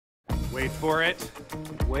Wait for it.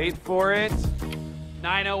 Wait for it.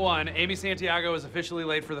 9:01. Amy Santiago is officially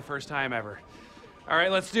late for the first time ever. All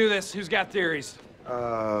right, let's do this. Who's got theories?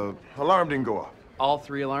 Alarm didn't go off. All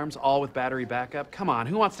 3 alarms, all with battery backup? Come on,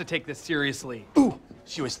 who wants to take this seriously? Ooh,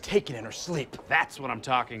 she was taken in her sleep. That's what I'm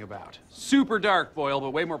talking about. Super dark, Boyle,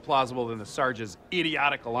 but way more plausible than the Sarge's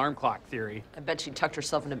idiotic alarm clock theory. I bet she tucked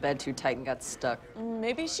herself into bed too tight and got stuck.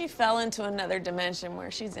 Maybe she fell into another dimension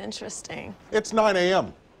where she's interesting. It's 9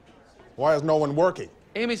 a.m. Why is no one working?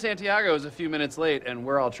 Amy Santiago is a few minutes late, and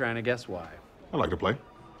we're all trying to guess why. I like to play.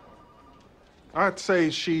 I'd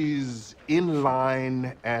say she's in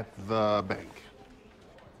line at the bank.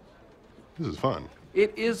 This is fun.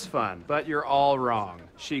 It is fun, but you're all wrong.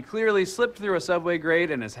 She clearly slipped through a subway grate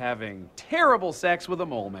and is having terrible sex with a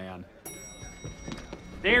mole man.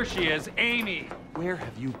 There she is, Amy. Where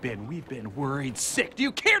have you been? We've been worried sick. Do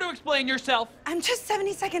you care to explain yourself? I'm just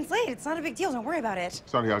 70 seconds late. It's not a big deal. Don't worry about it.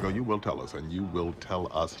 Santiago, you will tell us, and you will tell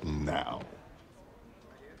us now.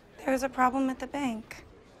 There was a problem at the bank.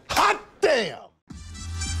 Hot damn!